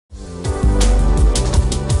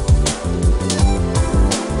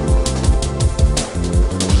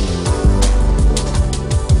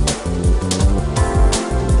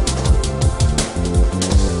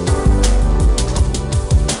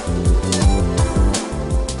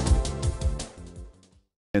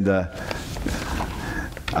And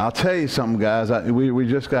I'll tell you something, guys. We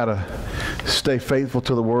just got to stay faithful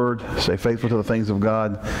to the Word, stay faithful to the things of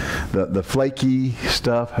God. The flaky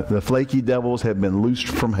stuff, the flaky devils have been loosed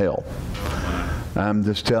from hell. I'm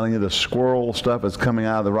just telling you, the squirrel stuff is coming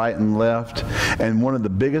out of the right and left. And one of the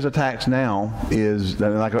biggest attacks now is,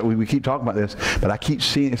 like we keep talking about this, but I keep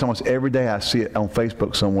seeing it almost every day. I see it on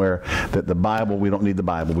Facebook somewhere that the Bible, we don't need the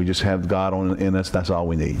Bible. We just have God in us. That's all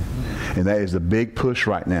we need. And that is the big push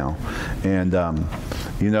right now. And,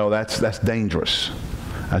 you know, that's dangerous.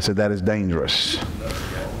 I said that is dangerous.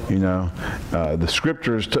 You know, the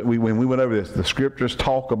scriptures, when we went over this, the scriptures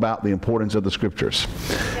talk about the importance of the scriptures.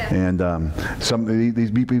 Yeah. And some of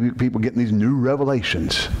these people getting these new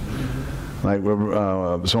revelations. Like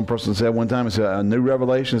some person said one time, said, a new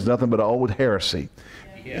revelation is nothing but an old heresy.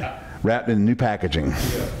 Yeah. Wrapped in new packaging.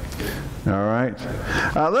 Yeah. All right.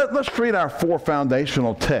 Let's read our 4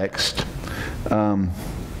 foundational texts. The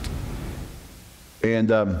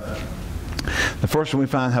first one we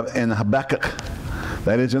find in Habakkuk.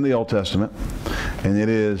 That is in the Old Testament, and it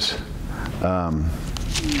is,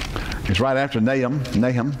 it's right after Nahum,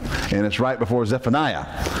 and it's right before Zephaniah.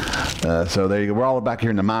 So there you go. We're all back here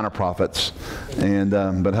in the minor prophets, and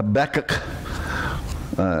but Habakkuk,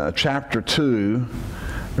 chapter 2,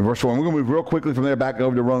 verse 1. We're going to move real quickly from there back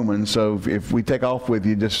over to Romans. So if we take off with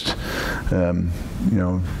you, just you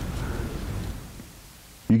know,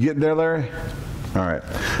 you getting there, Larry? All right.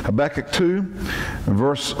 Habakkuk 2,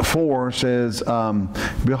 verse 4 says,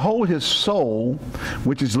 behold, his soul,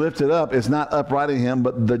 which is lifted up, is not upright in him,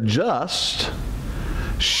 but the just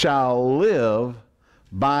shall live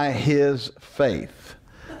by his faith.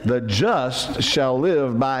 The just shall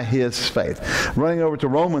live by his faith. Running over to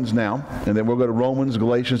Romans now, and then we'll go to Romans,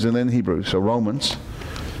 Galatians, and then Hebrews. So Romans,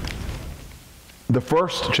 the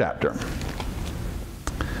first chapter.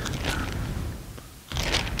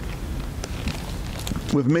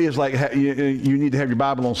 With me, it's like you need to have your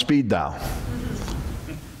Bible on speed dial.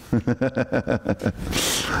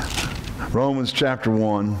 Romans chapter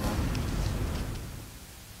 1,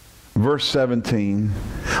 verse 17.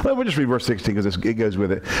 Well, we'll just read verse 16 because it goes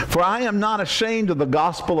with it. For I am not ashamed of the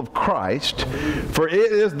gospel of Christ, for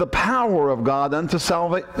it is the power of God unto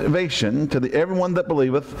salvation to everyone that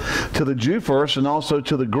believeth, to the Jew first and also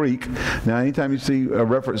to the Greek. Now, anytime you see a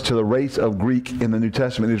reference to the race of Greek in the New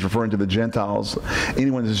Testament, he's referring to the Gentiles.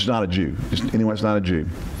 Anyone that's not a Jew. Anyone that's not a Jew.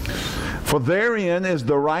 For therein is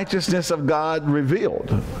the righteousness of God revealed,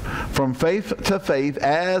 from faith to faith,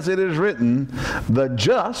 as it is written, the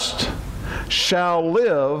just shall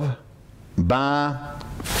live by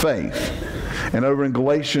faith. And over in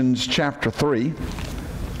Galatians chapter 3,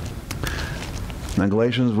 now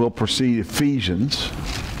Galatians will precede Ephesians.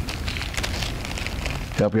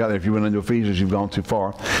 Help you out there. If you went into Ephesians, you've gone too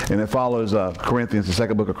far. And it follows Corinthians, the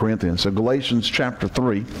second book of Corinthians. So Galatians chapter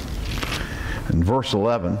 3 and verse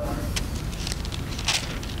 11.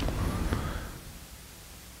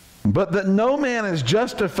 But that no man is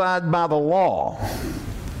justified by the law.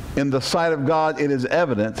 In the sight of God it is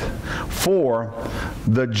evident, for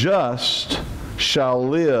the just shall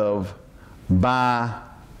live by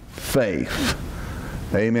faith.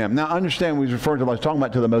 Amen. Now understand, we refer to, I was talking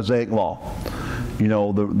about, to the Mosaic law. You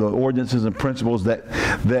know, the ordinances and principles that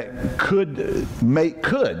could.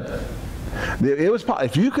 It was,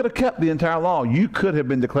 if you could have kept the entire law, you could have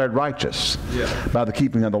been declared righteous by the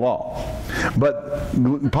keeping of the law. But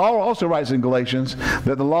Paul also writes in Galatians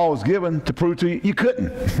that the law was given to prove to you you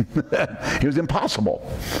couldn't. It was impossible.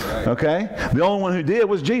 Okay? The only one who did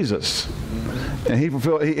was Jesus. And he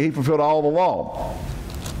fulfilled all the law.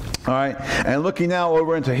 All right? And looking now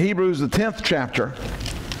over into Hebrews, the 10th chapter.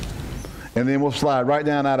 And then we'll slide right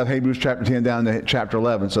down out of Hebrews chapter 10 down to chapter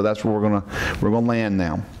 11. So that's where we're gonna land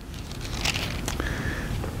now.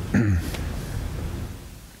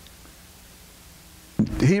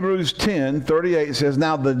 Hebrews 10:38 says,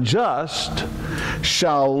 now the just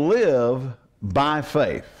shall live by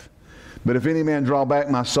faith. But if any man draw back,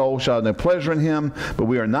 my soul shall have no pleasure in him. But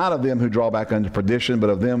we are not of them who draw back unto perdition,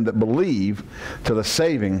 but of them that believe to the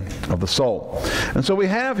saving of the soul. And so we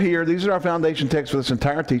have here, these are our foundation texts for this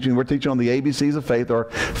entire teaching. We're teaching on the ABCs of faith, or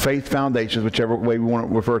faith foundations, whichever way we want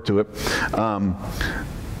to refer to it.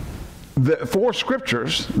 The 4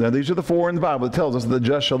 scriptures, now these are the 4 in the Bible that tells us that the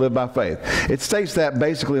just shall live by faith. It states that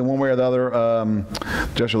basically in one way or the other,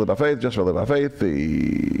 just shall live by faith, just shall live by faith,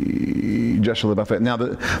 the just shall live by faith. Now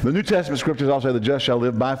the New Testament scriptures also say the just shall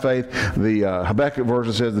live by faith. The Habakkuk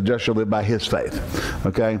version says the just shall live by his faith.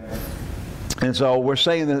 Okay? And so we're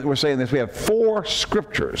saying this, we have 4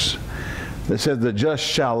 scriptures that says the just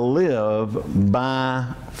shall live by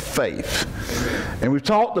faith. And we've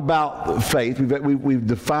talked about faith. We've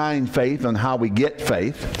defined faith and how we get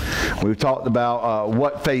faith. We've talked about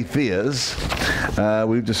what faith is.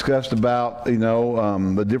 We've discussed about,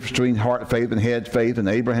 the difference between heart faith and head faith, and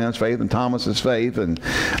Abraham's faith and Thomas's faith, and,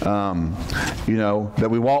 that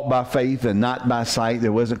we walk by faith and not by sight.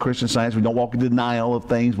 There wasn't Christian Science. We don't walk in denial of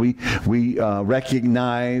things. We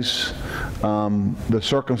recognize the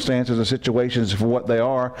circumstances and situations for what they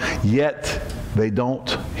are, yet they don't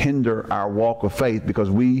hinder our walk of faith because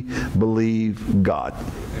we believe God.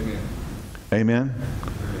 Amen. Amen.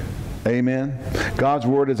 Amen. God's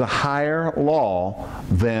word is a higher law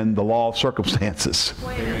than the law of circumstances.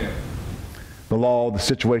 Amen. The law of the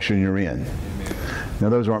situation you're in. Amen. Now,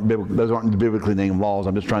 those aren't biblically named laws.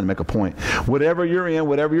 I'm just trying to make a point. Whatever you're in,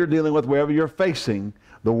 whatever you're dealing with, wherever you're facing,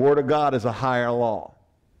 the word of God is a higher law.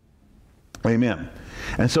 Amen.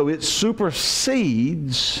 And so it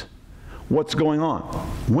supersedes what's going on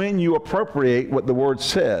when you appropriate what the word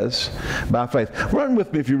says by faith. Run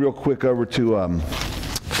with me, if you real quick, over to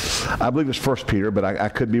I believe it's 1 Peter, but I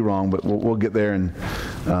could be wrong, but we'll get there, and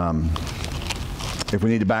if we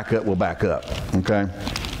need to back up, we'll back up. Okay.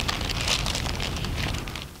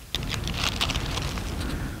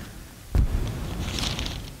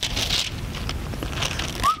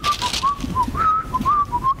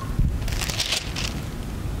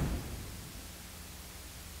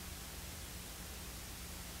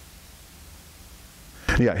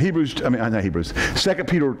 Yeah, 2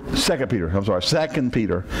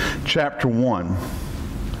 Peter chapter 1.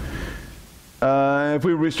 If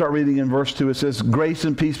we start reading in verse 2, it says, "Grace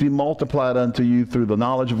and peace be multiplied unto you through the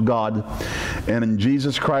knowledge of God and in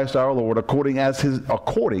Jesus Christ our Lord, according as his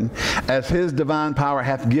divine power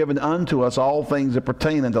hath given unto us all things that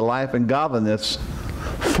pertain unto life and godliness,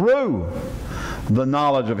 through the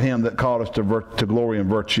knowledge of him that called us to glory and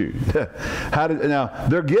virtue." Now,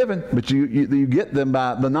 they're given, but you get them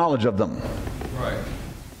by the knowledge of them. Right.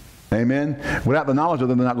 Amen. Without the knowledge of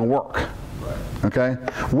them, they're not going to work. Right. Okay.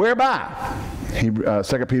 Whereby,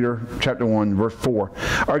 2 Peter chapter 1, verse 4,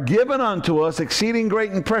 "are given unto us exceeding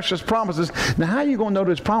great and precious promises." Now, how are you going to know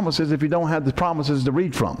those promises if you don't have the promises to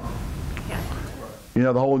read from?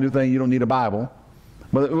 Yeah. The whole new thing, you don't need a Bible.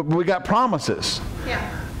 But we got promises. Yeah.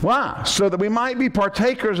 Why? So that we might be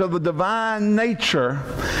partakers of the divine nature,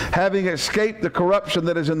 having escaped the corruption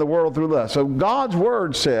that is in the world through lust. So God's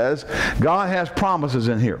word says God has promises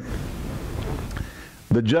in here.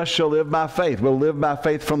 The just shall live by faith. We'll live by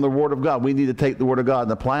faith from the word of God. We need to take the word of God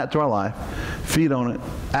and apply it to our life, feed on it,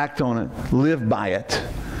 act on it, live by it.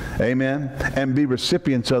 Amen. And be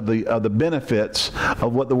recipients of the benefits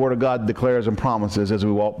of what the word of God declares and promises as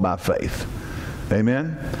we walk by faith.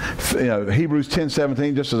 Amen. Hebrews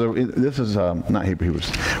 10:17.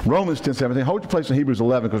 Romans 10:17. Hold your place in Hebrews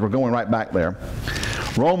 11 because we're going right back there.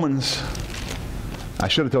 Romans. I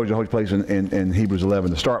should have told you to hold your place in Hebrews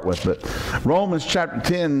 11 to start with, but Romans chapter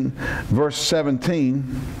 10, verse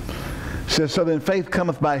 17 says, "So then faith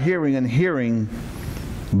cometh by hearing, and hearing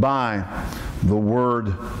by the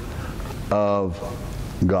word of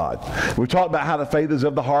God." We talked about how the faith is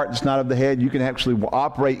of the heart, it's not of the head. You can actually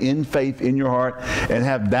operate in faith in your heart and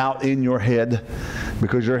have doubt in your head,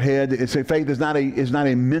 because your head, faith is not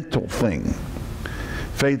a mental thing.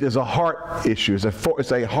 Faith is a heart issue.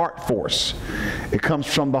 It's a heart force. It comes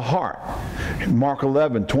from the heart. Mark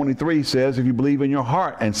 11:23 says, "If you believe in your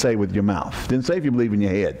heart and say with your mouth." Didn't say if you believe in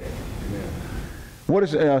your head. What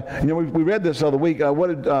is, we read this the other week.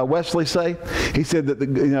 What did Wesley say? He said that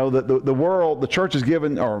the world, the church is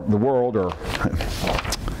given, or the world, or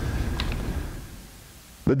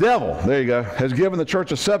the devil, there you go, has given the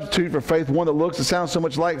church a substitute for faith, one that looks and sounds so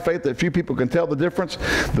much like faith that few people can tell the difference.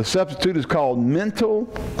 The substitute is called mental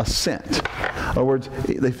assent. In other words,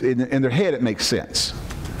 in their head it makes sense.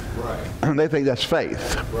 Right. And they think that's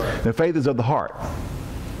faith. Right. The faith is of the heart.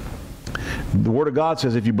 The Word of God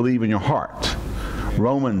says if you believe in your heart.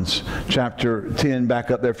 Romans chapter 10, back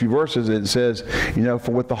up there a few verses, it says,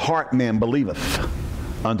 for with the heart man believeth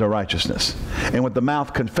unto righteousness, and with the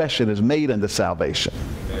mouth confession is made unto salvation.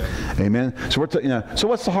 Amen. So so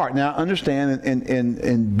what's the heart? Now understand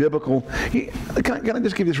in biblical, can I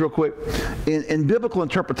just give you this real quick? In biblical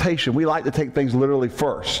interpretation, we like to take things literally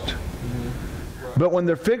first. But when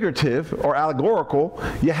they're figurative or allegorical,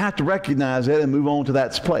 you have to recognize that and move on to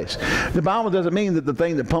that place. The Bible doesn't mean that the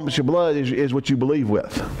thing that pumps your blood is what you believe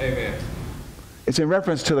with. Amen. It's in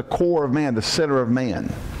reference to the core of man, the center of man,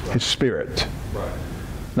 right. His spirit. Right.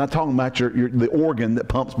 Not talking about the organ that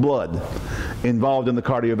pumps blood involved in the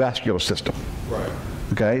cardiovascular system. Right.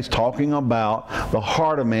 Okay, it's talking about the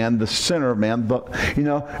heart of man, the center of man. But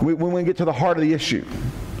when we get to the heart of the issue,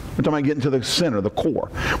 we're talking about getting to the center, the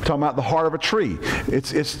core. We're talking about the heart of a tree.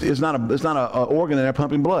 It's not an organ in there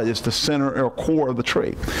pumping blood. It's the center or core of the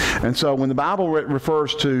tree. And so when the Bible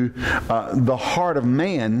refers to the heart of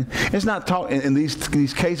man, it's not talking in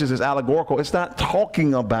these cases. It's allegorical. It's not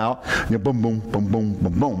talking about boom, boom, boom, boom,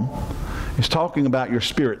 boom, boom. It's talking about your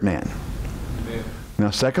spirit man. Now,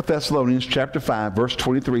 2 Thessalonians chapter 5, verse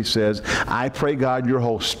 23 says, I pray God your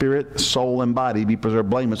whole spirit, soul, and body be preserved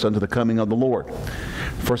blameless unto the coming of the Lord.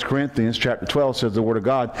 1 Corinthians chapter 12 says the Word of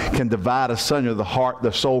God can divide asunder the heart,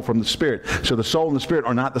 the soul from the spirit. So the soul and the spirit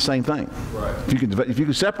are not the same thing. Right. If you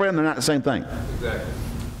can separate them, they're not the same thing. Exactly.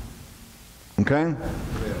 Okay?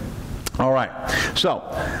 Yeah. All right. So,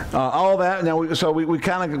 all that. Now, we've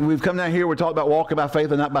come down here. We talked about walking by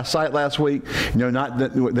faith and not by sight last week. Not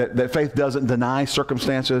that faith doesn't deny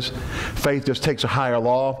circumstances. Faith just takes a higher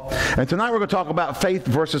law. And tonight we're going to talk about faith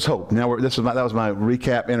versus hope. Now, that was my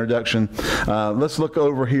recap introduction. Let's look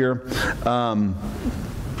over here.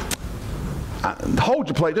 Hold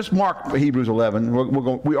your place. Just mark Hebrews 11.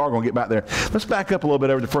 We are going to get back there. Let's back up a little bit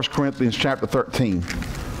over to 1 Corinthians chapter 13.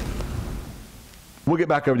 We'll get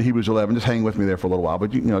back over to Hebrews 11. Just hang with me there for a little while.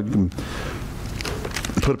 But you can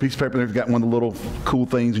put a piece of paper there. If you've got one of the little cool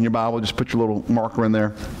things in your Bible, just put your little marker in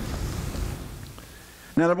there.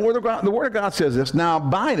 Now the Word of God says this: now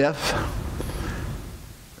abideth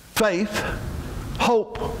faith,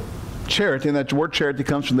 hope, charity. And that word charity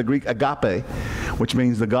comes from the Greek agape, which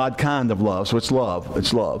means the God kind of love. So it's love.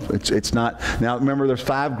 It's love. It's not. Now remember, there's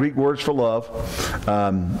 5 Greek words for love.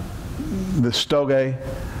 The stoge,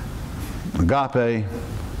 agape,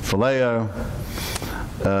 phileo,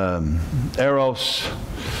 eros,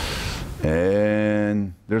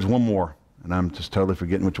 and there's one more, and I'm just totally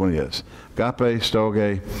forgetting which one it is. Agape,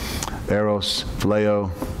 stoge, eros, phileo,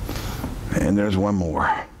 and there's one more.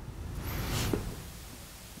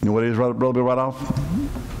 You know what it is, Brother right off?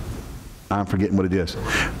 I'm forgetting what it is.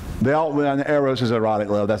 They all, eros is erotic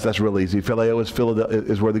love. That's real easy. Phileo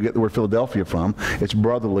is where they get the word Philadelphia from. It's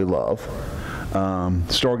brotherly love.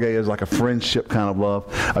 Storge is like a friendship kind of love.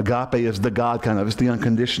 Agape is the God kind of. It's the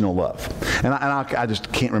unconditional love. And I just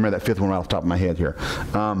can't remember that 5th one right off the top of my head here.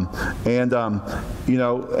 And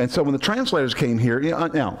so when the translators came here,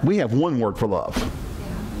 now we have one word for love.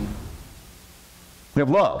 We have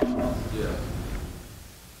love. Yeah.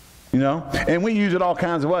 And we use it all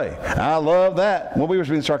kinds of ways. I love that. Well, we were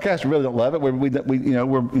being sarcastic. We really don't love it.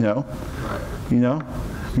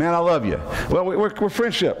 Man, I love you. Well, we're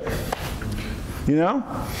friendship. We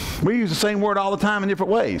use the same word all the time in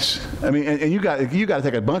different ways. I mean, and you got to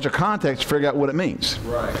take a bunch of context to figure out what it means.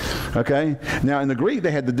 Right. Okay. Now, in the Greek,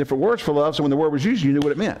 they had the different words for love, so when the word was used, you knew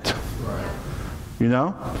what it meant. Right.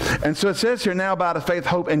 And so it says here now about a faith,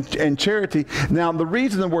 hope, and charity. Now, the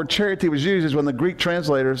reason the word charity was used is when the Greek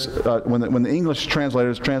translators, when the English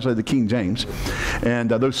translators translated the King James, and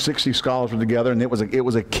those 60 scholars were together, and it was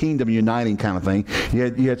a kingdom uniting kind of thing.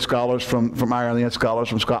 You had scholars from Ireland, you had scholars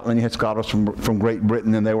from Scotland, you had scholars from Great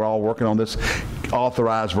Britain, and they were all working on this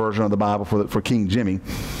authorized version of the Bible for King Jimmy,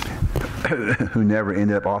 who never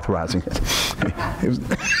ended up authorizing it.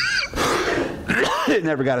 It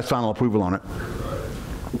never got his final approval on it.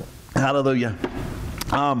 Hallelujah.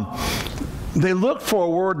 They looked for a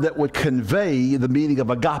word that would convey the meaning of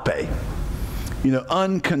agape.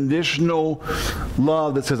 Unconditional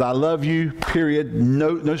love that says, I love you, period,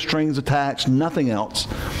 no strings attached, nothing else.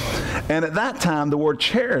 And at that time, the word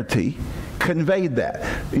charity conveyed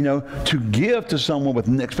that. To give to someone with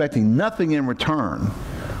expecting nothing in return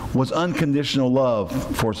was unconditional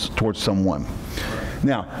love towards someone.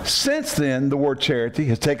 Now, since then, the word charity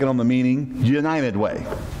has taken on the meaning united way.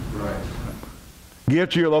 Right. Give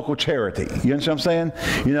to your local charity. You understand what I'm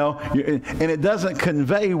saying? And it doesn't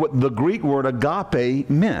convey what the Greek word agape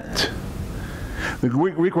meant. The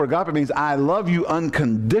Greek word agape means I love you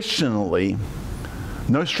unconditionally,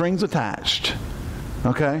 no strings attached.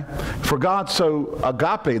 Okay? For God so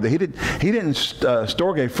agape that he didn't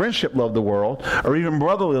storge friendship love the world or even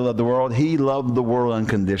brotherly love the world. He loved the world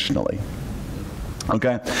unconditionally.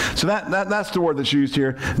 Okay, so that's the word that's used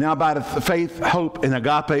here. Now, about faith, hope, and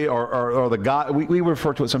agape, or the God, we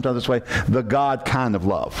refer to it sometimes this way, the God kind of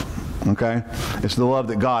love. Okay, it's the love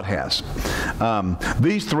that God has.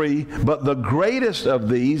 These 3, but the greatest of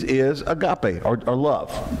these is agape, or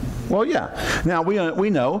love. Well, yeah. Now, we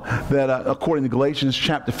know that according to Galatians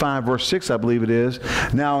chapter 5, verse 6, I believe it is,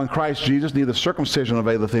 now in Christ Jesus neither circumcision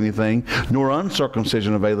availeth anything, nor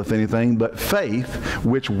uncircumcision availeth anything, but faith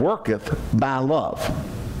which worketh by love.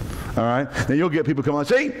 All right. Then you'll get people coming on.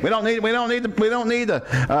 See, we don't need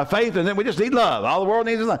the faith, and then we just need love. All the world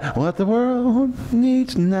needs is love. What the world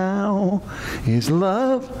needs now is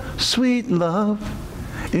love, sweet love.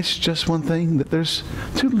 It's just one thing that there's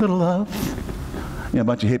too little of. You know, a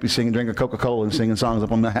bunch of hippies singing, drinking Coca-Cola and singing songs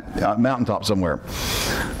up on the mountaintop somewhere.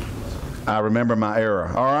 I remember my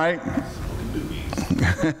era. All right.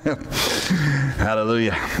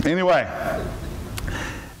 Hallelujah. Anyway.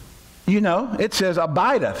 You know, it says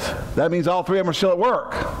abideth. That means all three of them are still at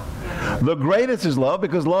work. The greatest is love,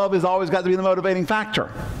 because love has always got to be the motivating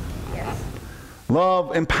factor. Yes.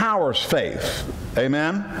 Love empowers faith.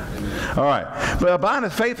 Amen? All right. But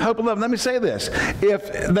abideth, faith, hope, and love. Let me say this.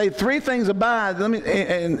 If they three things abide,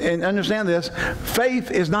 and understand this,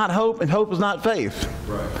 faith is not hope, and hope is not faith.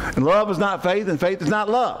 Right. And love is not faith, and faith is not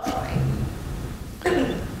love.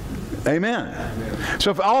 Amen. Amen. So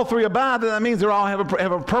if all three abide, then that means they all have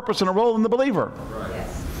a purpose and a role in the believer. Right.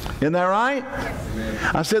 Yes. Isn't that right?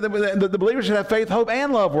 Yes. I said that the believer should have faith, hope,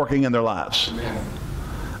 and love working in their lives. Amen.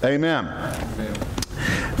 Amen. Amen.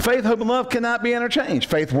 Faith, hope, and love cannot be interchanged.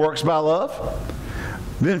 Faith works by love.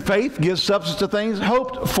 Then faith gives substance to things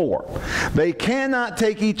hoped for. They cannot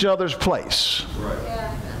take each other's place. Right.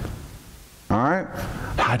 Yeah. All right?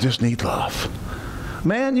 I just need love.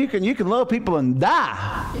 Man, you can love people and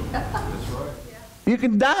die. That's right. You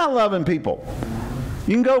can die loving people.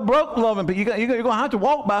 You can go broke loving people. You're going to have to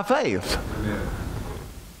walk by faith. Amen.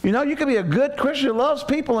 You know, you can be a good Christian who loves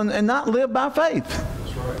people and not live by faith.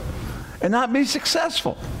 That's right. And not be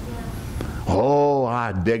successful. Oh,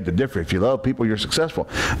 I beg to differ. If you love people, you're successful.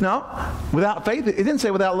 No, without faith, it didn't say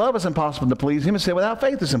without love it's impossible to please him. It said without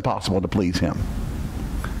faith it's impossible to please him.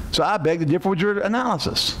 So I beg to differ with your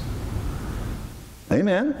analysis.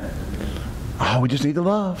 Amen. Oh, we just need to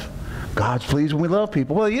love. God's pleased when we love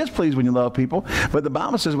people. Well, he is pleased when you love people, but the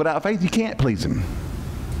Bible says without faith you can't please him.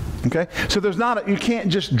 Okay? So there's not you can't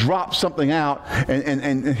just drop something out,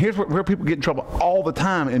 and here's where people get in trouble all the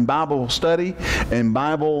time in Bible study and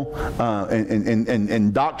Bible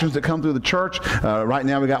and doctrines that come through the church. Right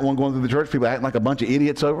now we got one going through the church. People acting like a bunch of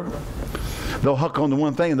idiots over. They'll hook onto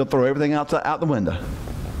one thing and they'll throw everything out the window.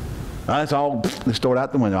 It's all let's throw it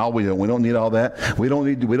out the window. We don't need all that. We don't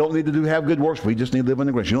need to have good works. We just need to live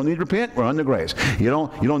under grace. You don't need to repent. We're under grace. You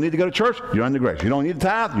don't need to go to church. You're under grace. You don't need to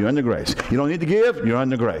tithe. You're under grace. You don't need to give. You're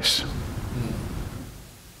under grace.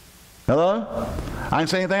 Hello? I can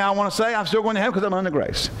say anything I want to say. I'm still going to heaven because I'm under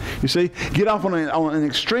grace. You see, get off on an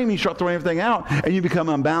extreme. You start throwing everything out, and you become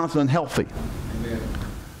unbalanced and unhealthy.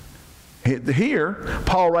 Amen. Here,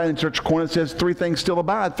 Paul writing in Church of Corinth says three things still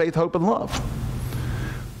abide: faith, hope, and love.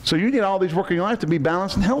 So you need all these working in your life to be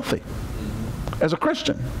balanced and healthy as a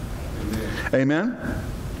Christian. Amen.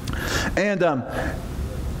 And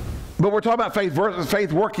but we're talking about faith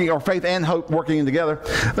working, or faith and hope working together.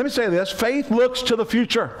 Let me say this: faith looks to the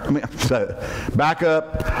future. I mean, back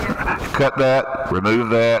up, cut that, remove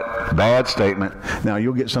that. Bad statement. Now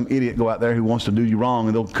you'll get some idiot go out there who wants to do you wrong,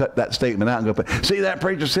 and they'll cut that statement out and go, "See, that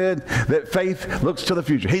preacher said that faith looks to the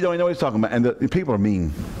future. He don't even know what he's talking about." And the people are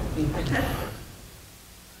mean.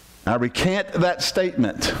 I recant that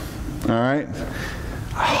statement. All right.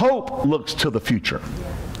 Hope looks to the future.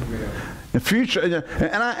 The future,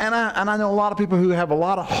 and I know a lot of people who have a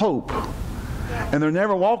lot of hope, and they're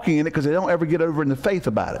never walking in it because they don't ever get over into faith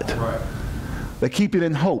about it. Right. They keep it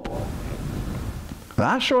in hope. But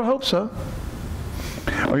I sure hope so.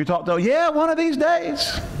 Or you talk to, yeah, one of these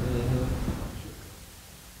days.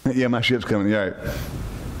 Yeah, my ship's coming. Yeah.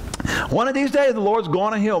 One of these days, the Lord's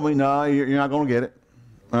going to heal me. No, you're not going to get it.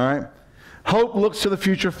 All right. Hope looks to the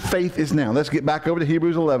future. Faith is now. Let's get back over to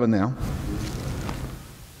Hebrews 11 now.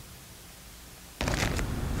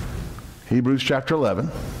 Hebrews chapter 11.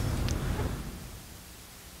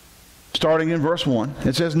 Starting in verse 1.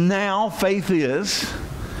 It says, now faith is.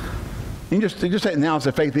 You can just say now,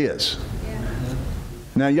 say faith is. Yeah.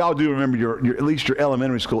 Now y'all do remember your at least your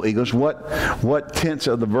elementary school English. What tense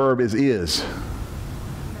of the verb is?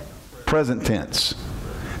 Present tense.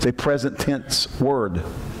 It's a present tense word.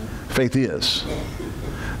 Faith is.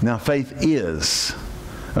 Now faith is,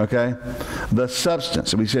 okay, the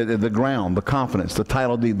substance. We said the ground, the confidence, the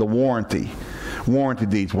title deed, the warranty. Warranty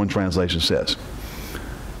deeds, one translation says.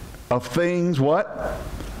 Of things what?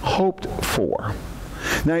 Hoped for.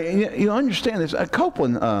 Now, you understand this.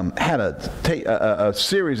 Copeland had a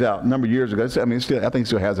series out a number of years ago. I mean, I think he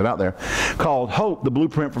still has it out there, called Hope, the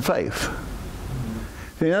Blueprint for Faith.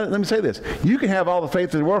 See, let me say this. You can have all the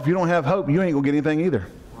faith in the world. If you don't have hope, you ain't going to get anything either.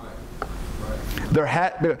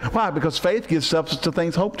 Why? Because faith gives substance to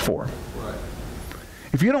things hoped for. Right.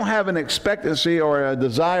 If you don't have an expectancy or a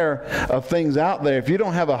desire of things out there, if you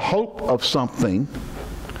don't have a hope of something,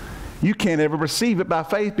 you can't ever receive it by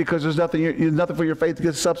faith because there's nothing for your faith to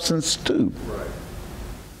give substance to. Right.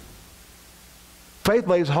 Faith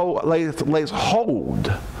lays hold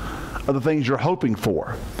of the things you're hoping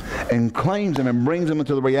for and claims them and brings them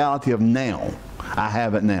into the reality of now. I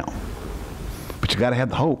have it now. But you got to have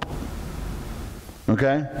the hope.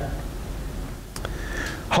 Okay?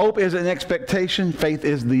 Hope is an expectation. Faith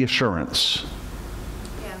is the assurance.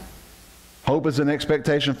 Yeah. Hope is an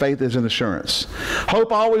expectation. Faith is an assurance.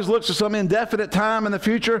 Hope always looks to some indefinite time in the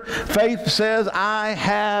future. Faith says, I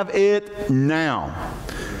have it now.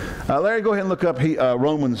 Larry, go ahead and look up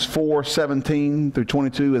Romans 4:17 through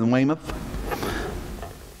 22 in Weymouth.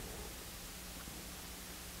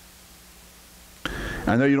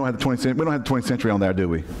 I know you don't have the 20th century. We don't have the 20th century on there, do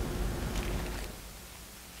we?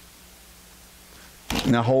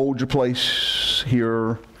 Now hold your place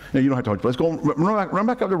here. No, you don't have to hold your place. Go run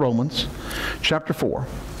back up to Romans chapter 4.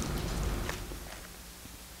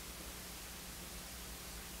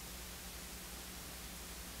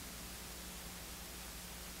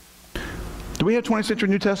 Do we have 20th century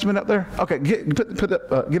New Testament up there? Okay, get it up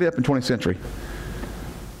in 20th century.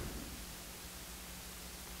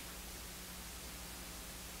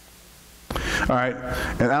 All right,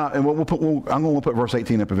 and I'm going to put verse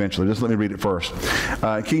 18 up eventually. Just let me read it first.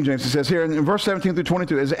 King James, it says here in verse 17 through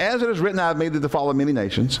 22, as it is written, I have made thee the fall of many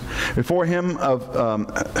nations, before him of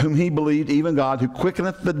whom he believed, even God, who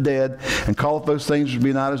quickeneth the dead, and calleth those things which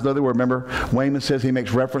be not as though they were. Remember, Weymouth says he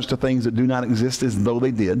makes reference to things that do not exist as though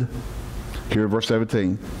they did. Here in verse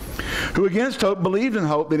 17. Who against hope believed in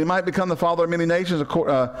hope that he might become the father of many nations,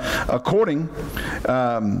 according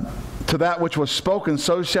to that which was spoken,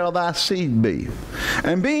 so shall thy seed be.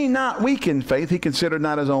 And being not weak in faith, he considered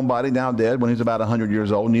not his own body now dead, when he was about 100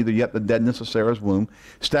 years old, neither yet the deadness of Sarah's womb,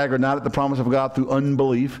 staggered not at the promise of God through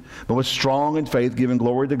unbelief, but was strong in faith, giving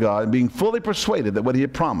glory to God, and being fully persuaded that what he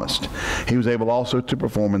had promised, he was able also to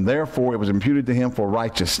perform, and therefore it was imputed to him for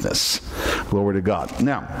righteousness. Glory to God.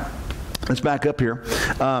 Now, let's back up here.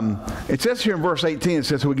 It says here in verse 18, it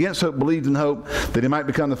says, who against hope believed in hope that he might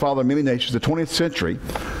become the father of many nations. The 20th century,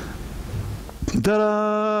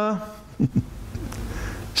 ta-da,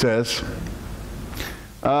 says,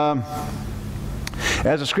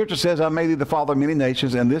 as the scripture says, I made thee the father of many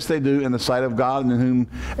nations, and this they do in the sight of God, in whom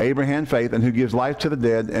Abraham faith, and who gives life to the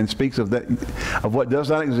dead, and speaks of what does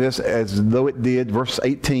not exist as though it did. Verse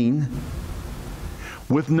 18,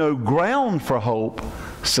 with no ground for hope,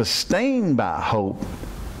 sustained by hope,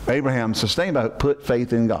 Abraham, sustained by hope, put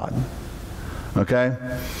faith in God. Okay?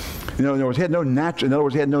 In other words, he had no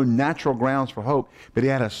natural grounds for hope, but he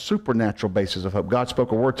had a supernatural basis of hope. God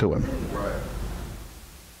spoke a word to him. Right.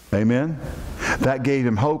 Amen? That gave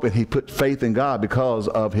him hope, and he put faith in God because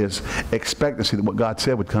of his expectancy that what God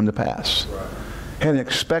said would come to pass. Right. He had an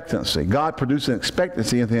expectancy. God produced an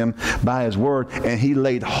expectancy in him by his word, and he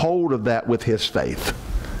laid hold of that with his faith.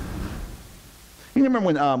 You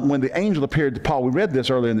remember when the angel appeared to Paul? We read this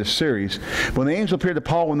earlier in this series. When the angel appeared to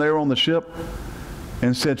Paul when they were on the ship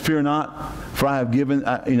and said, fear not, for I have given,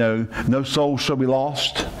 no soul shall be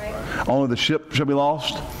lost. Right. Only the ship shall be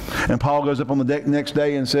lost. And Paul goes up on the deck next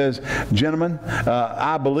day and says, gentlemen,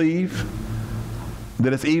 I believe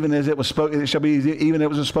that it's even as it was spoken, it shall be even as it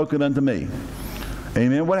was spoken unto me.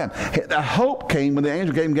 Amen. What happened? The hope came when the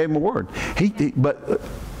angel gave him a word. But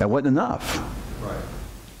that wasn't enough.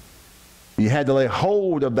 You had to lay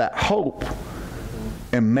hold of that hope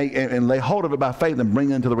and lay hold of it by faith and bring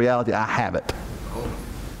it into the reality, I have it.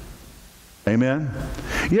 Amen.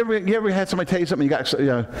 You ever had somebody tell you something,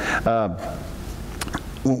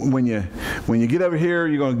 when you get over here,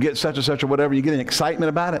 you're going to get such and such or whatever, you get an excitement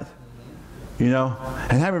about it? And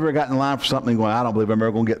have you ever gotten in line for something going, I don't believe I'm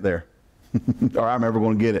ever going to get there. Or I'm ever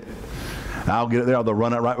going to get it. I'll get it there, they'll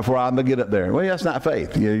run it right before I'm going to get up there. Well, that's not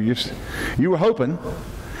faith. You were hoping.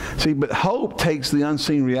 See, but hope takes the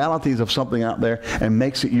unseen realities of something out there and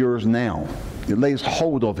makes it yours now. It lays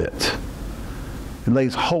hold of it. It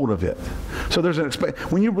lays hold of it. So there's an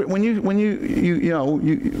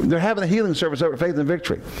they're having a healing service over at Faith and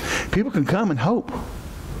Victory. People can come and hope.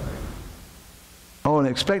 Oh, an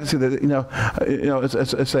expectancy that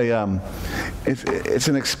it's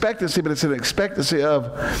an expectancy, but it's an expectancy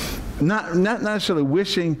of not necessarily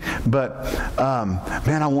wishing, but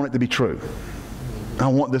man, I want it to be true. I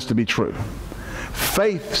want this to be true.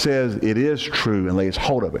 Faith says it is true and lays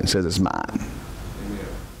hold of it and says it's mine. Amen.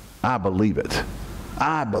 I believe it.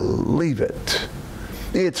 I believe it.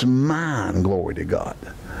 It's mine, glory to God.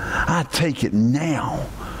 I take it now.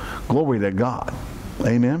 Glory to God.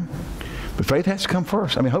 Amen. But faith has to come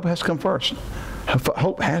first. Hope has to come first.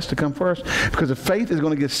 Hope has to come first. Because if faith is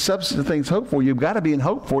going to give substance to things hoped for, you've got to be in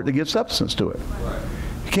hope for it to give substance to it. Right.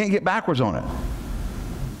 You can't get backwards on it.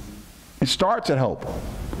 It starts at hope.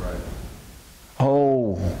 Right.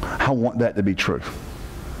 Oh, I want that to be true.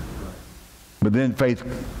 But then faith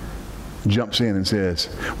jumps in and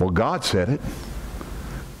says, well, God said it.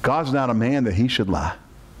 God's not a man that he should lie.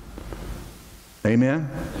 Amen?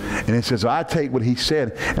 And it says, I take what he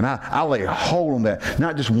said and I lay a hold on that.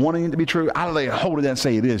 Not just wanting it to be true, I lay a hold of that and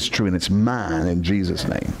say it is true and it's mine in Jesus'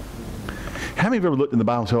 name. How many of you ever looked in the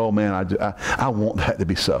Bible and said, oh man, I want that to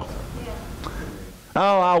be so?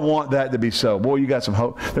 Oh, I want that to be so. Boy, you got some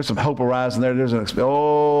hope. There's some hope arising there.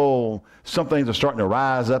 Some things are starting to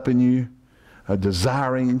rise up in you,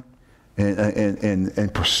 desiring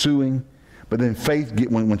and pursuing. But then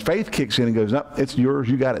when faith kicks in and goes, no, it's yours,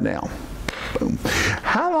 you got it now. Boom.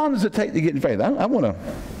 How long does it take to get in faith? I want to,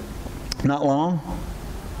 not long.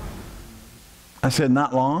 I said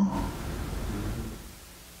not long.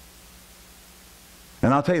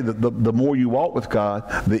 And I'll tell you, the more you walk with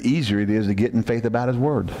God, the easier it is to get in faith about his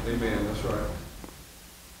word. Amen, that's right.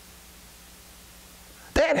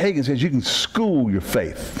 Dad Hagin says you can school your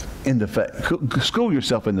faith into faith. School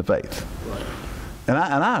yourself into faith. Right. And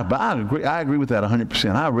I agree with that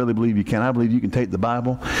 100%. I really believe you can. I believe you can take the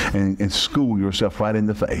Bible and school yourself right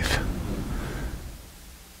into faith.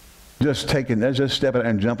 Just stepping out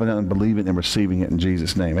and jumping out and believing and receiving it in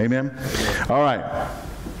Jesus' name. Amen? All right.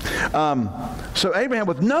 So Abraham,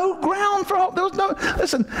 with no ground for hope, there was no,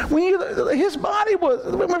 listen, his body was,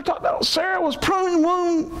 when we were talking about Sarah was pruning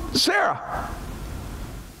womb Sarah.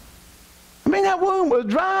 I mean, that womb was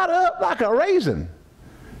dried up like a raisin.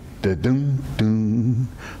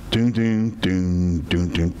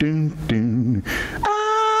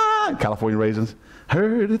 California raisins.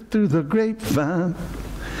 Heard it through the grapevine.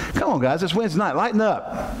 Come on, guys, it's Wednesday night. Lighten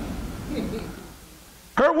up.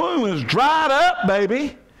 Her womb is dried up,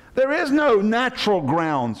 baby. There is no natural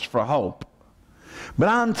grounds for hope. But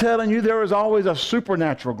I'm telling you, there is always a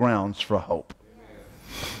supernatural grounds for hope.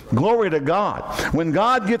 Glory to God. When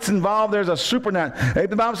God gets involved, there's a supernatural.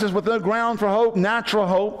 The Bible says, with no ground for hope, natural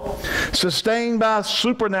hope, sustained by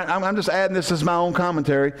supernatural. I'm just adding this as my own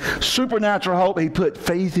commentary. Supernatural hope, he put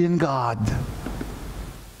faith in God.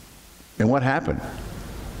 And what happened?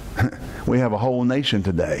 We have a whole nation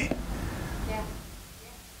today.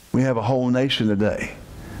 We have a whole nation today.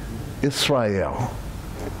 Israel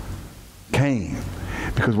came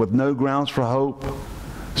because with no grounds for hope,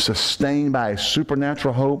 sustained by a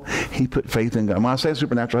supernatural hope, he put faith in God. When I say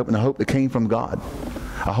supernatural hope, and a hope that came from God,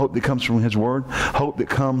 a hope that comes from his word, hope that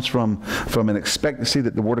comes from an expectancy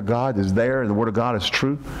that the word of God is there and the word of God is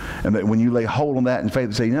true, and that when you lay hold on that in faith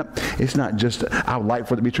and say, no, it's not just I would like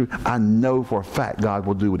for it to be true, I know for a fact God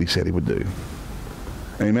will do what he said he would do.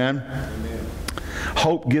 Amen? Amen.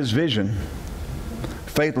 Hope gives vision.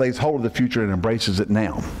 Faith lays hold of the future and embraces it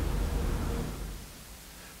now.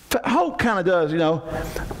 Hope kind of does,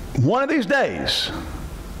 one of these days,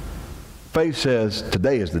 faith says,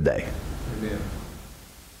 today is the day. Amen.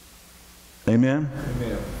 Amen?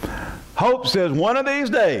 Amen. Hope says, one of these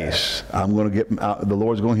days, I'm going to get, the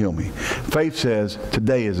Lord's going to heal me. Faith says,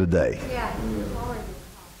 today is the day. Yeah.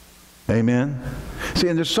 Amen? See,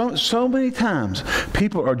 and there's so many times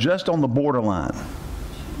people are just on the borderline.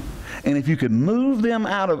 And if you could move them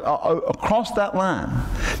out of across that line,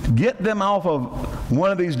 get them off of one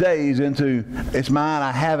of these days into it's mine,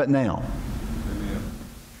 I have it now.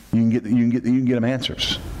 Amen. You can get them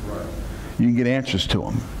answers. Right. You can get answers to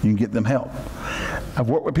them. You can get them help. I've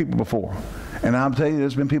worked with people before, and I'm telling you,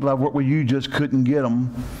 there's been people I've worked with. You just couldn't get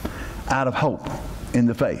them out of hope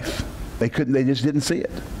into faith. They couldn't. They just didn't see it.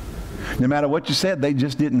 No matter what you said, they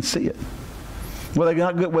just didn't see it. Well, they're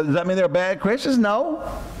not good. Well, does that mean they're bad Christians?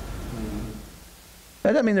 No.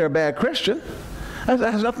 That doesn't mean they're a bad Christian. That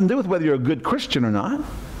has nothing to do with whether you're a good Christian or not.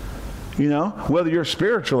 Whether you're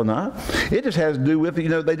spiritual or not. It just has to do with,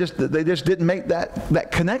 they just didn't make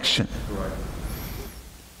that connection. Right.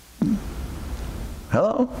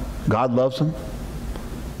 Hello? God loves them.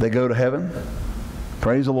 They go to heaven.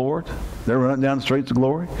 Praise the Lord. They're running down the streets of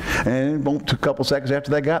glory. And a couple seconds after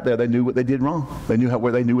they got there, they knew what they did wrong. They knew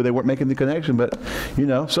where they weren't making the connection. But,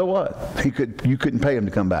 so what? You couldn't pay them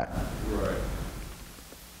to come back.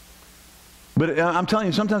 But I'm telling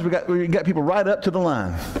you, sometimes we got people right up to the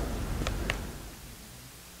line.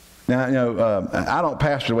 Now, I don't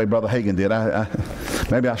pastor the way Brother Hagin did.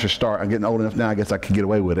 Maybe I should start. I'm getting old enough now, I guess I can get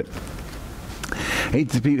away with it. He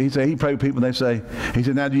prayed with people, and they say, he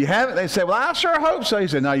said, now, do you have it? They say, well, I sure hope so. He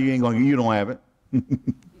said, no, you don't have it.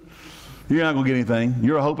 You're not going to get anything.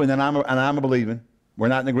 You're hoping, and I'm a believing. We're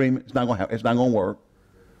not in agreement. It's not going to work.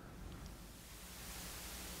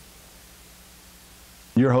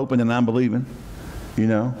 You're hoping and I'm believing. You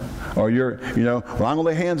know, or you're, you know, well, I'm going to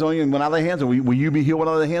lay hands on you, and when I lay hands on you, will you be healed when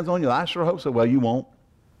I lay hands on you? I sure hope so. Well, you won't.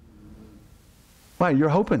 Why? You're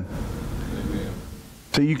hoping.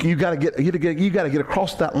 So you got to get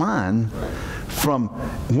across that line from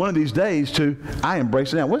one of these days to I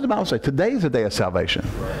embrace it now. What does the Bible say? Today is the day of salvation.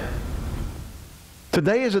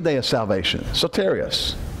 Today is the day of salvation.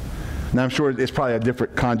 Soterios. Now I'm sure it's probably a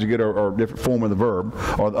different conjugate or different form of the verb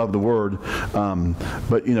or of the word,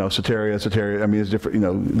 but you know, soteria. I mean, it's different. You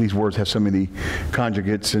know, these words have so many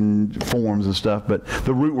conjugates and forms and stuff. But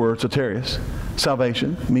the root word soterios,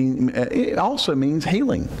 salvation, it also means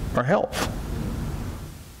healing or health.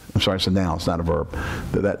 I'm sorry, it's a noun. It's not a verb.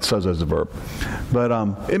 That sozo is a verb, but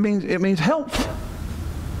it means health.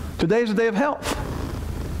 Today's the day of health.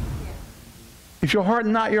 If your heart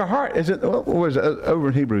not your heart, is it? What is it? Over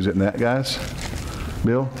in Hebrews, isn't that, guys?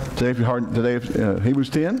 Bill, today if your heart, today Hebrews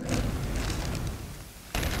 10.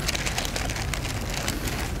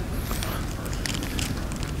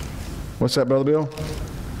 What's that, Brother Bill?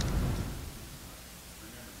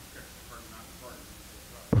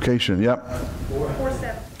 Vocation. Yep.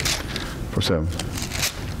 4:7. 4:7.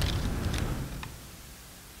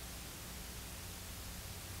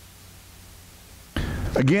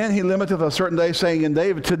 Again, he limiteth a certain day, saying in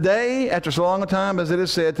David, today, after so long a time as it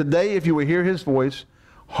is said, today, if you will hear his voice,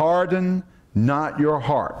 harden not your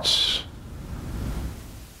hearts.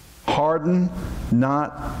 Harden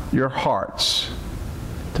not your hearts.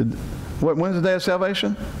 When's the day of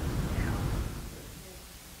salvation?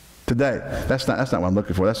 Today. That's not what I'm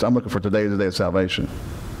looking for. I'm looking for today is the day of salvation.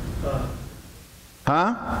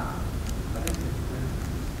 Huh?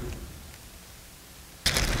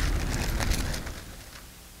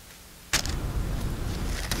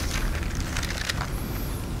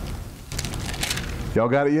 Y'all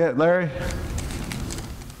got it yet, Larry?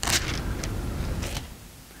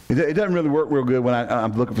 It doesn't really work real good when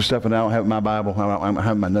I'm looking for stuff and I don't have my Bible. I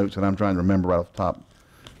have my notes and I'm trying to remember right off the top.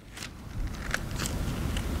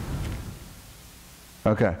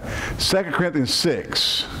 Okay. 2 Corinthians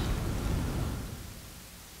 6.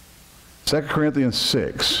 2 Corinthians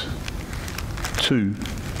 6. 2.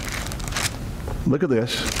 Look at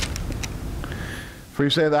this. For he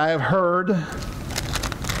said, I have heard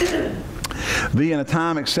thee in a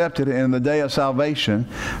time accepted, and in the day of salvation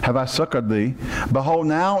have I succored thee. Behold,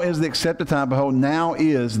 now is the accepted time. Behold, now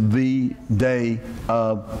is the day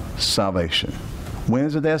of salvation. When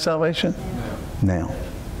is the day of salvation? Now.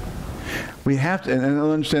 We have to, and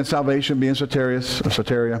understand salvation being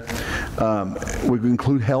soteria. We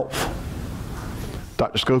include health.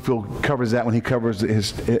 Dr. Schofield covers that when he covers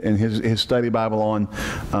his study Bible on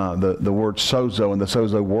the word sozo and the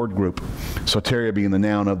sozo word group, soteria being the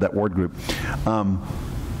noun of that word group.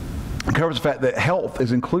 It covers the fact that health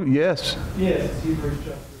is included. Yes. Yes. Hebrews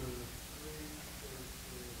chapter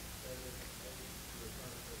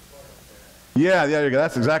 3. Yeah.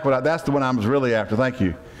 That's exactly that's the one I was really after. Thank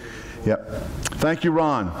you. Yep. Thank you,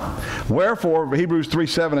 Ron. Wherefore, Hebrews 3,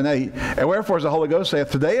 7, and 8, and wherefore, as the Holy Ghost saith,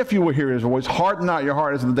 today if you will hear his voice, harden not your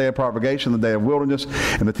heart as in the day of propagation, the day of wilderness,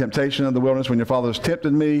 and the temptation of the wilderness, when your fathers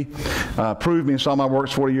tempted me, proved me, and saw my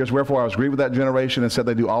works 40 years. Wherefore I was grieved with that generation, and said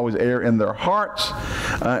they do always err in their hearts,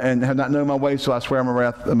 and have not known my ways, so I swear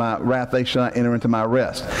my wrath they shall not enter into my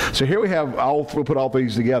rest. So here we have, we'll put all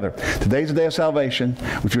these together. Today's the day of salvation.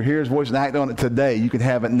 If you hear his voice and act on it today, you can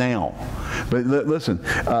have it now. But listen,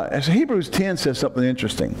 as Hebrews 10 says something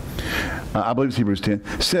interesting. I believe it's Hebrews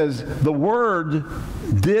 10. Says, the word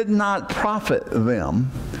did not profit them,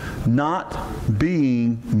 not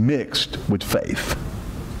being mixed with faith.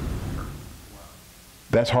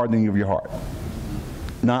 That's hardening of your heart.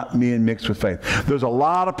 Not being mixed with faith. There's a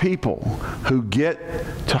lot of people who get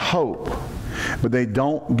to hope, but they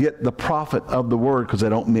don't get the profit of the word because they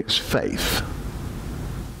don't mix faith.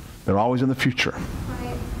 They're always in the future.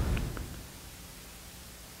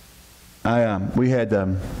 We had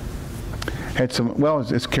some, well,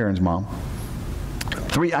 it's Karen's mom.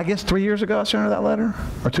 3 years ago I sent her that letter,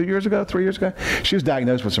 or 2 years ago, 3 years ago. She was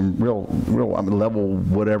diagnosed with some real level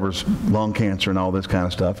whatever's lung cancer and all this kind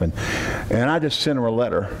of stuff, and I just sent her a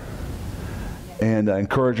letter and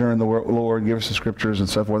encouraged her in the Lord, give her some scriptures and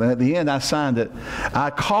so forth. And at the end I signed it,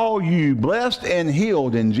 I call you blessed and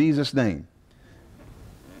healed in Jesus' name.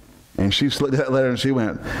 And she looked at that letter and she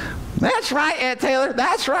went, that's right, Aunt Taylor,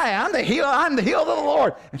 that's right. I'm the healed of the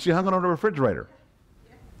Lord. And she hung it on the refrigerator.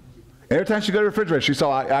 Every time she go to the refrigerator, she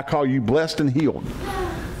saw, I call you blessed and healed.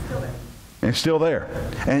 And it's still there.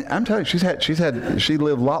 And I'm telling you, she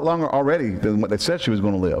lived a lot longer already than what they said she was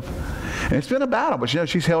going to live. And it's been a battle, but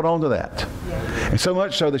she's held on to that. And so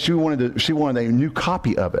much so that she wanted a new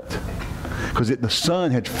copy of it. Because the sun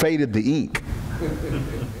had faded the ink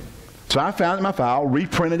So I found it in my file,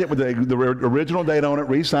 reprinted it with the original date on it,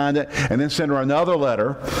 re-signed it, and then sent her another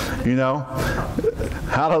letter, you know.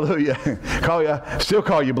 Hallelujah. Still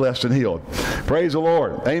call you blessed and healed. Praise the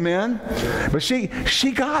Lord. Amen. But she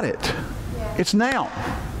got it. Yeah. It's now.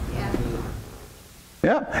 Yeah.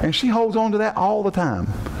 Yeah. And she holds on to that all the time.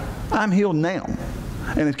 I'm healed now.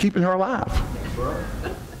 And it's keeping her alive.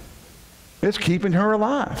 It's keeping her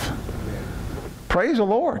alive. Praise the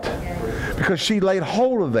Lord. Because she laid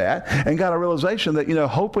hold of that and got a realization that, you know,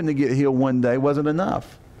 hoping to get healed one day wasn't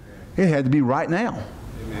enough. It had to be right now.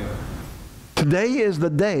 Amen. Today is the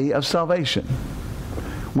day of salvation.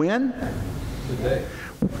 When? Today.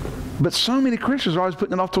 But so many Christians are always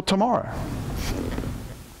putting it off till tomorrow.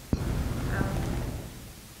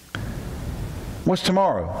 What's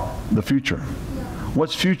tomorrow? The future.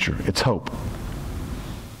 What's future? It's hope.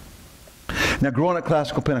 Now, growing up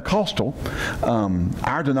classical Pentecostal,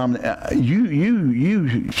 our denomination,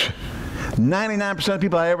 99% of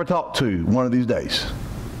people I ever talked to one of these days,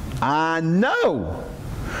 I know,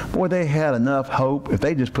 boy, they had enough hope if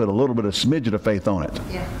they just put a little bit of smidget of faith on it.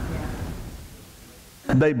 Yeah.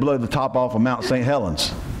 They'd blow the top off of Mount St.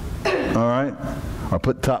 Helens, all right? Or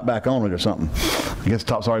put the top back on it or something. I guess the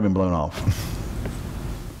top's already been blown off.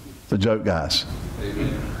 It's a joke, guys.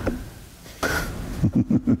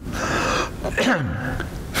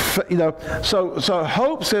 You know, so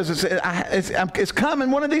hope says it's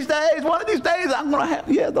coming one of these days. One of these days I'm going to have.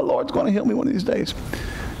 Yeah, the Lord's going to heal me one of these days.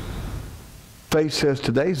 Faith says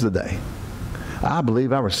today's the day. I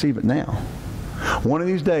believe I receive it now. One of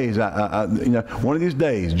these days, one of these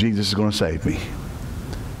days, Jesus is going to save me.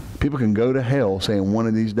 People can go to hell saying one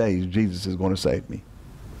of these days Jesus is going to save me,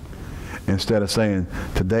 instead of saying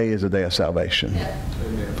today is the day of salvation.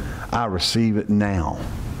 Amen. I receive it now.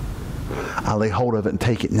 I lay hold of it and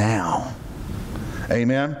take it now.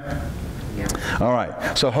 Amen? Yeah. All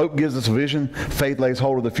right. So hope gives us a vision. Faith lays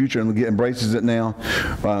hold of the future and embraces it now.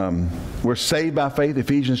 We're saved by faith.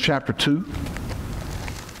 Ephesians chapter 2.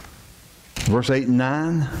 Verse 8 and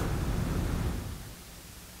 9.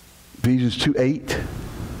 Ephesians 2:8.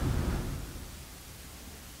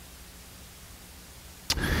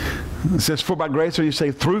 It says, for by grace are you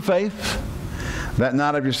saved through faith, that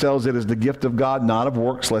not of yourselves, it is the gift of God, not of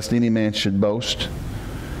works, lest any man should boast.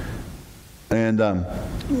 And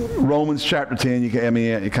Romans chapter 10,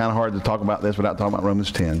 it's kind of hard to talk about this without talking about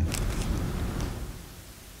Romans 10.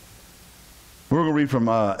 We're going to read from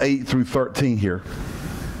 8 through 13 here.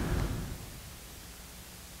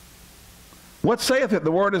 What saith it?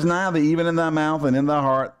 The word is nigh thee, even in thy mouth and in thy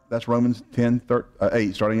heart. That's Romans 10,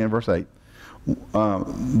 8, starting in verse 8. In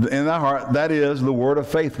thy heart, that is the word of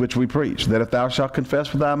faith which we preach, that if thou shalt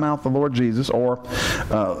confess with thy mouth the Lord Jesus, or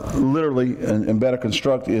literally, and better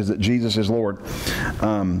construct is that Jesus is Lord,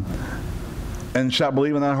 and shalt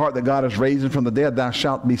believe in thy heart that God is raised him from the dead, thou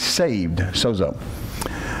shalt be saved. Sozo.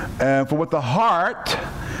 For with the heart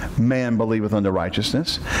man believeth unto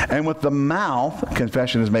righteousness, and with the mouth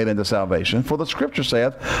confession is made unto salvation. For the scripture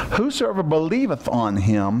saith, whosoever believeth on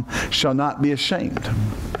him shall not be ashamed.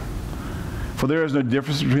 For there is no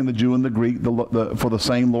difference between the Jew and the Greek, for the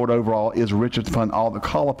same Lord over all is richest upon all that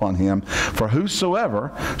call upon him. For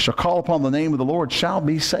whosoever shall call upon the name of the Lord shall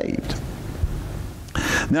be saved.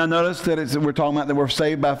 Now notice that we're talking about that we're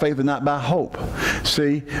saved by faith and not by hope.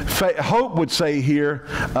 See, hope would say here,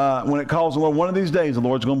 when it calls the Lord, one of these days the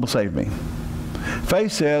Lord's going to save me.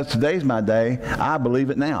 Faith says, today's my day. I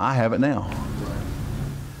believe it now. I have it now.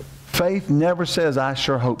 Faith never says, I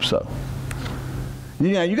sure hope so.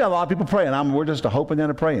 You know, you got a lot of people praying. We're just a hoping and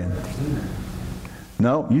a praying.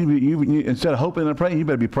 No, you instead of hoping and praying, you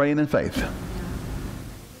better be praying in faith.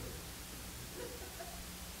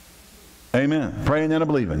 Amen. Praying and a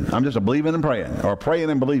believing. I'm just a believing and praying, or praying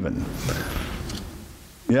and believing.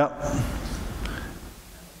 Yep.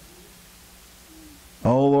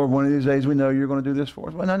 Oh, Lord, one of these days we know you're going to do this for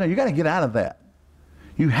us. Well, no, you got to get out of that.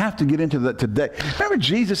 You have to get into that today. Remember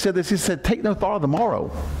Jesus said this. He said, take no thought of tomorrow.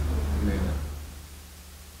 Amen.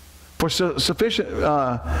 For sufficient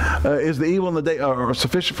is the evil in the day, or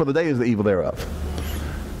sufficient for the day is the evil thereof.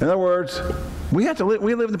 In other words, we have to live.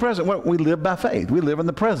 We live in the present. We live by faith. We live in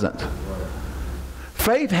the present.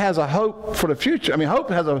 Faith has a hope for the future. I mean, hope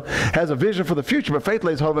has a vision for the future, but faith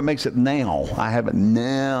lays hold of it, makes it now. I have it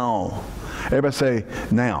now. Everybody say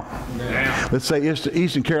now. Now. Let's say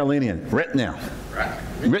Eastern Carolinian. Right now.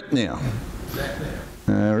 Right now.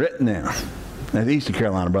 Right now. That's Eastern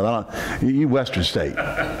Carolina, brother. You Western State.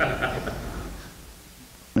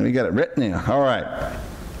 We got it right now. All right.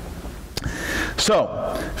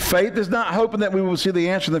 So, faith is not hoping that we will see the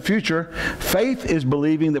answer in the future. Faith is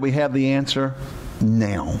believing that we have the answer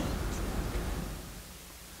now.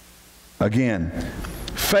 Again,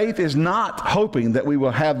 faith is not hoping that we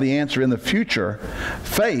will have the answer in the future.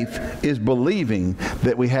 Faith is believing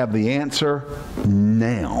that we have the answer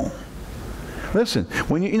now. Listen,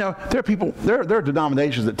 when you know, there are people, there are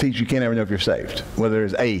denominations that teach you can't ever know if you're saved, whether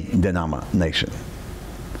there's a denomination.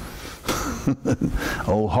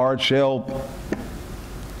 Old hard shell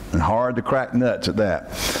and hard to crack nuts at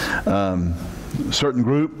that. Certain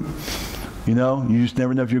group, you know, you just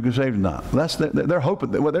never know if you're saved or not. They're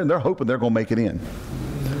hoping they're hoping they're going to make it in.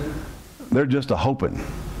 They're just a hoping,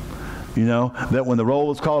 you know, that when the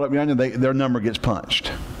roll is called up yonder, their number gets punched.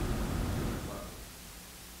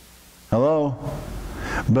 Hello?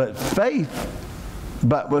 But faith,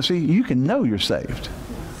 well, see, you can know you're saved.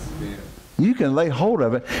 You can lay hold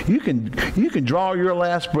of it. You can draw your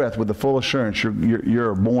last breath with the full assurance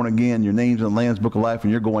you're born again, your name's in the Lamb's Book of Life,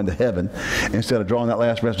 and you're going to heaven, instead of drawing that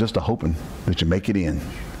last breath just a hoping that you make it in.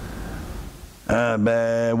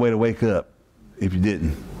 Bad way to wake up if you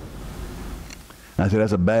didn't. I said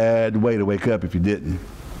that's a bad way to wake up if you didn't.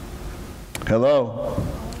 Hello?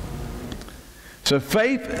 So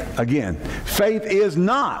faith, again, faith is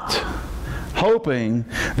not hoping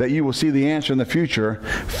that you will see the answer in the future.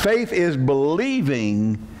 Faith is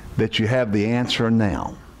believing that you have the answer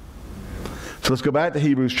now. So let's go back to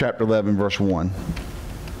Hebrews chapter 11, verse 1.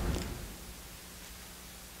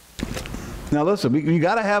 Now listen, you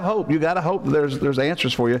got to have hope. You got to hope there's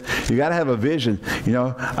answers for you. You got to have a vision. You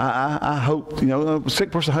know, I hope, you know, a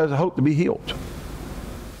sick person has a hope to be healed.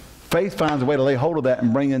 Faith finds a way to lay hold of that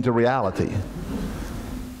and bring it into reality.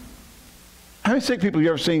 How many sick people you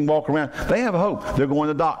ever seen walk around? They have a hope. They're going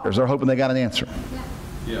to doctors. They're hoping they got an answer.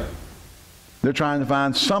 Yeah. They're trying to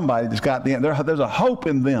find somebody that's got the answer. There's a hope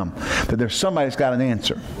in them that there's somebody that's got an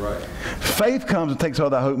answer. Right. Faith comes and takes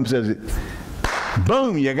all that hope and says,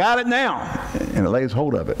 boom, you got it now. And it lays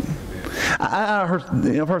hold of it. I've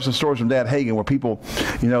heard some stories from Dad Hagin where people,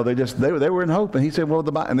 you know, they were in hope, and he said, well,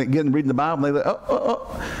 and they get reading the Bible, and they go,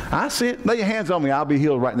 I see it. Lay your hands on me. I'll be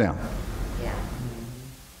healed right now. Yeah.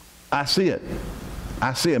 I see it.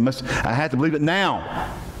 I see it. I have to believe it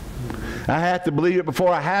now. I have to believe it before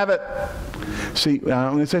I have it. See,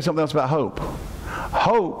 I'm going to say something else about hope.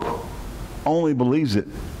 Hope only believes it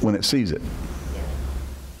when it sees it.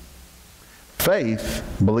 Faith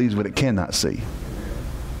believes what it cannot see.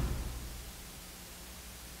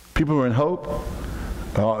 People who are in hope,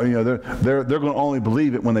 you know, they're going to only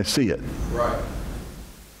believe it when they see it. Right.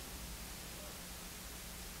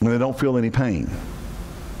 When they don't feel any pain.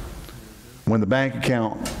 When the bank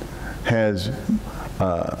account has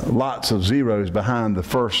lots of zeros behind the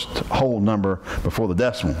first whole number before the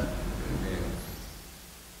decimal.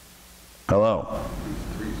 Hello.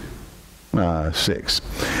 6.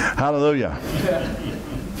 Hallelujah.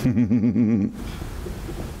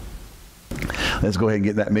 Let's go ahead and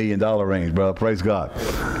get that $1 million range, brother. Praise God.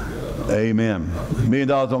 Amen. $1 million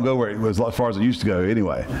don't go where it was as far as it used to go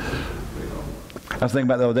anyway. I was thinking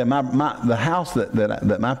about the other day, the house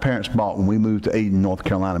that my parents bought when we moved to Ayden, North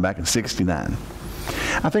Carolina back in '69.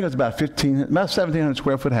 I think it was about 1,700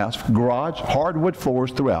 square foot house, garage, hardwood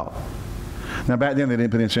floors throughout. Now back then they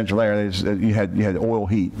didn't put in central air. You had oil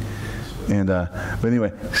heat. And but anyway,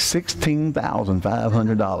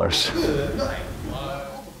 $16,500.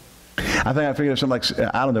 I think I figured something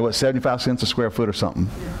like, I don't know, 75 cents a square foot or something.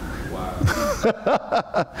 Wow.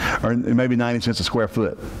 Or maybe 90 cents a square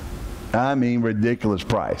foot. I mean, ridiculous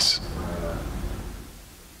price.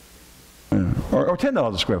 Or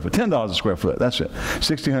 $10 a square foot. $10 a square foot. That's it.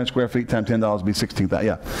 1,600 square feet times $10 would be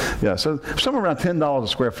 16,000. Yeah. So somewhere around $10 a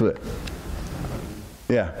square foot.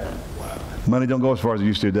 Yeah. Wow. Money don't go as far as it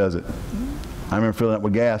used to, does it? I remember filling up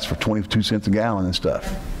with gas for 22 cents a gallon and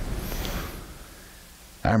stuff.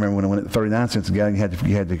 I remember when it went at 39 cents a gallon, you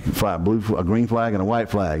had to fly a green flag and a white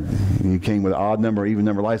flag. And you came with an odd number or even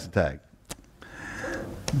number license tag.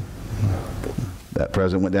 That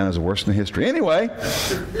president went down as the worst in history. Anyway,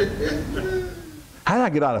 how did I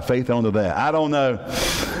get out of faith onto that? I don't know.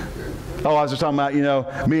 Oh, I was just talking about, you know,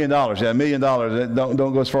 $1 million. Yeah, $1 million. It don't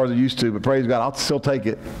go as far as it used to, but praise God, I'll still take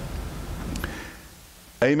it.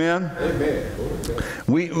 Amen? Amen.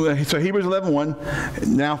 So Hebrews 11:1,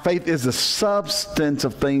 now faith is the substance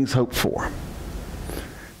of things hoped for.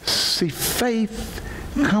 See, faith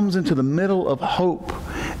comes into the middle of hope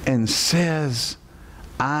and says,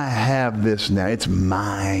 I have this now. It's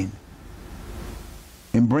mine.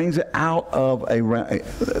 And brings it out of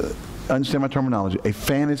understand my terminology, a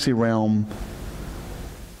fantasy realm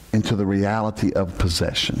into the reality of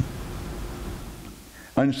possession.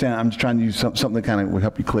 Understand, I'm just trying to use something that kind of would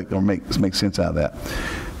help you click or make sense out of that.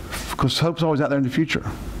 Because hope's always out there in the future.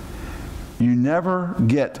 You never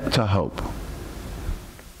get to hope.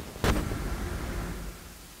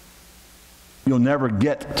 You'll never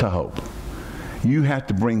get to hope. You have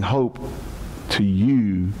to bring hope to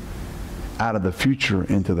you out of the future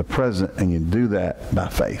into the present, and you do that by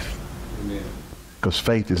faith. Because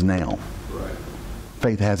faith is now. Right.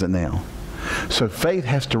 Faith has it now. So faith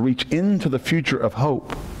has to reach into the future of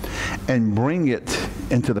hope and bring it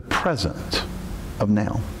into the present of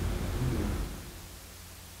now.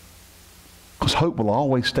 Because hope will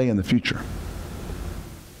always stay in the future.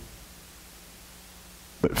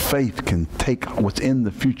 But faith can take what's in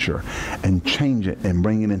the future and change it and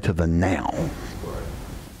bring it into the now.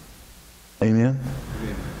 Amen?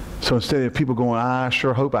 So instead of people going, I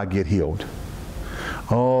sure hope I get healed.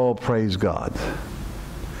 Oh, praise God.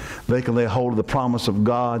 They can lay hold of the promise of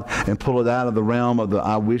God and pull it out of the realm of the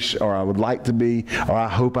I wish or I would like to be or I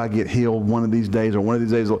hope I get healed one of these days or one of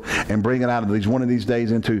these days, and bring it out of these one of these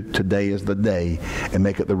days into today is the day and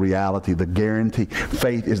make it the reality, the guarantee.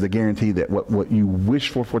 Faith is the guarantee that what you wish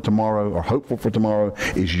for tomorrow or hope for tomorrow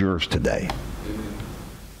is yours today.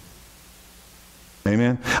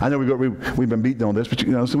 Amen. I know we've been beating on this, but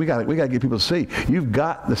so we got to get people to see. You've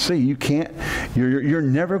got to see. You can't. You're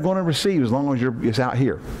never going to receive as long as it's out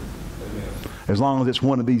here. As long as it's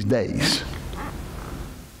one of these days.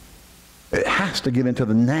 It has to get into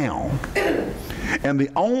the now. And the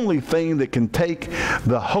only thing that can take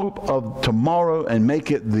the hope of tomorrow and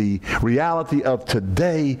make it the reality of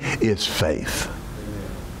today is faith.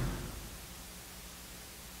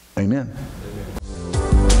 Amen.